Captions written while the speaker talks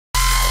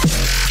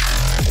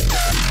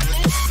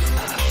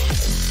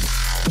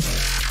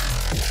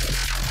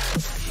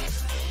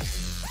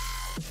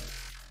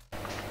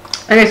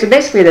Okay, so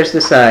basically there's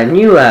this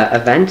new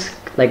event,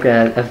 like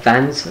an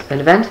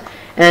event,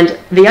 and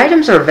the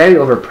items are very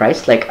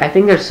overpriced. Like, I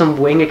think there's some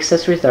wing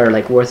accessories that are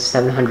like worth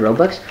 700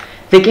 Robux.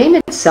 The game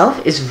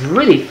itself is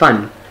really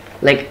fun.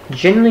 Like,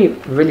 genuinely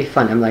really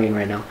fun. I'm lagging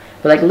right now.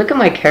 But like, look at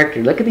my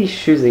character. Look at these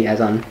shoes that he has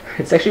on.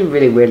 It's actually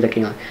really weird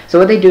looking on. So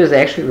what they do is they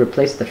actually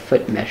replace the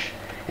foot mesh.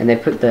 And they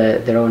put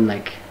their own,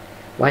 like...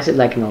 Why is it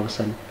lagging all of a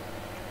sudden?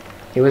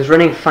 It was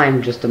running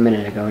fine just a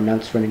minute ago, and now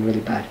it's running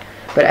really bad.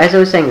 But as I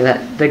was saying,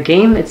 that the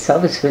game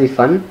itself is really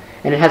fun,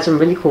 and it has some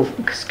really cool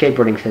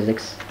skateboarding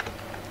physics.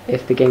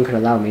 If the game could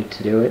allow me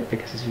to do it,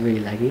 because it's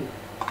really laggy.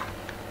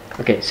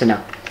 Okay, so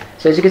now.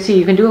 So as you can see,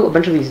 you can do a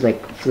bunch of these,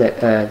 like,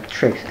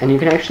 tricks, and you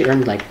can actually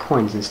earn, like,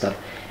 coins and stuff.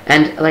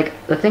 And, like,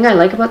 the thing I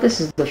like about this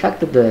is the fact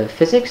that the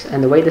physics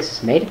and the way this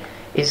is made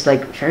is,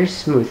 like, very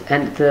smooth.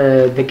 And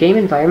the game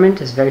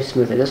environment is very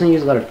smooth. It doesn't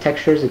use a lot of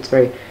textures.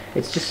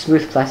 It's just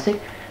smooth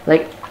plastic.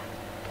 Like,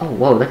 oh,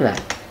 whoa, look at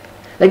that.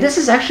 Like, this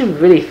is actually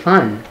really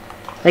fun.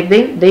 Like,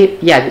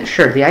 yeah,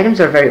 sure, the items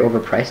are very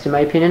overpriced in my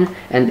opinion,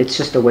 and it's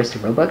just a waste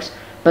of Robux.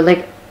 But,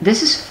 like,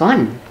 this is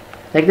fun.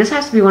 Like, this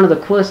has to be one of the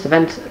coolest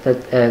events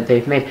that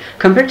they've made.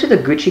 Compared to the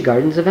Gucci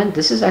Gardens event,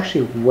 this is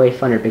actually way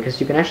funner,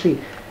 because you can actually,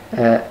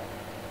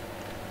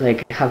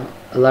 like, have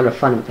a lot of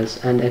fun with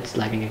this, and it's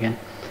lagging again.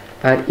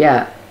 But,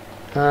 yeah,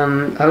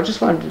 I would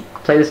just want to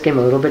play this game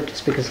a little bit,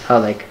 just because of how,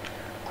 like,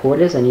 cool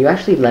it is, and you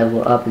actually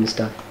level up and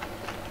stuff.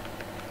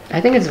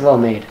 I think it's well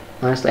made,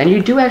 honestly. And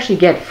you do actually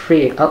get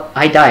free... Oh,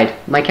 I died.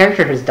 My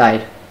character has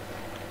died.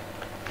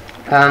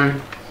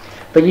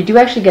 But you do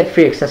actually get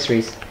free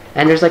accessories.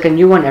 And there's like a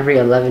new one every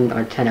 11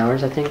 or 10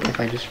 hours, I think, if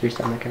I just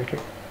restart my character.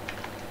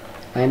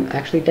 I'm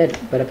actually dead,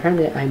 but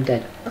apparently I'm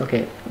dead.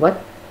 Okay,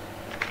 what?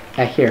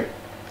 Here.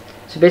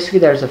 So basically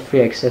there's a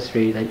free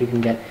accessory that you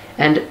can get.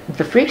 And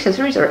the free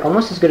accessories are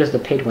almost as good as the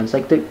paid ones.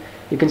 Like,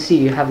 you can see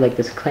you have like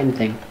this claim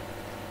thing.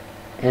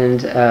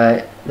 And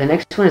the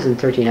next one is in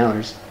 13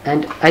 hours.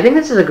 And I think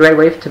this is a great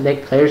way to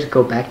make players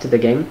go back to the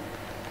game.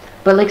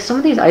 But like, some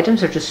of these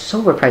items are just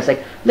so overpriced.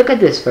 Like, look at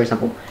this, for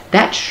example.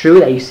 That shoe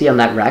that you see on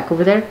that rack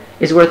over there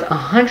is worth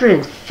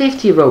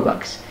 150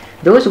 Robux.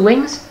 Those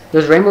wings,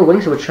 those rainbow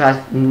wings, which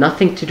have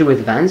nothing to do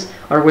with Vans,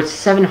 are worth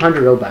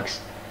 700 Robux.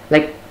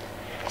 Like,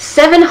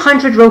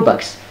 700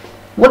 Robux!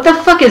 What the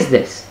fuck is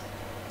this?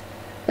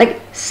 Like,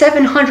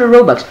 700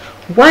 Robux.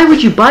 Why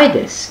would you buy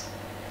this?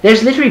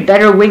 There's literally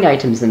better wing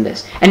items than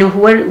this.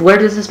 And where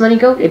does this money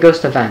go? It goes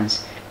to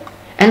Vans.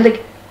 And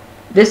like,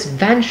 this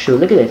Vans shoe,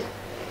 look at it.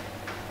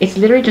 It's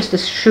literally just a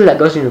shoe that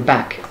goes in your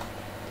back.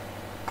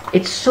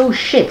 It's so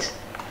shit.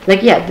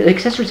 Like, yeah, the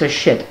accessories are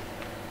shit.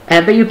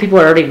 And I bet you people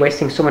are already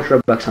wasting so much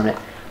Robux on it.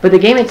 But the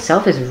game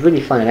itself is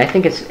really fun, and I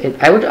think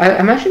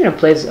I'm actually gonna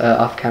play this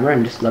off camera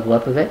and just level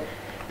up with it,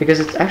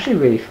 because it's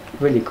actually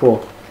really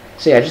cool.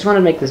 So yeah, I just want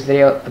to make this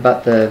video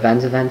about the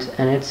Vans event,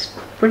 and it's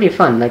pretty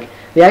fun. Like,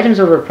 the items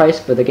are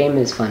overpriced, but the game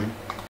is fun.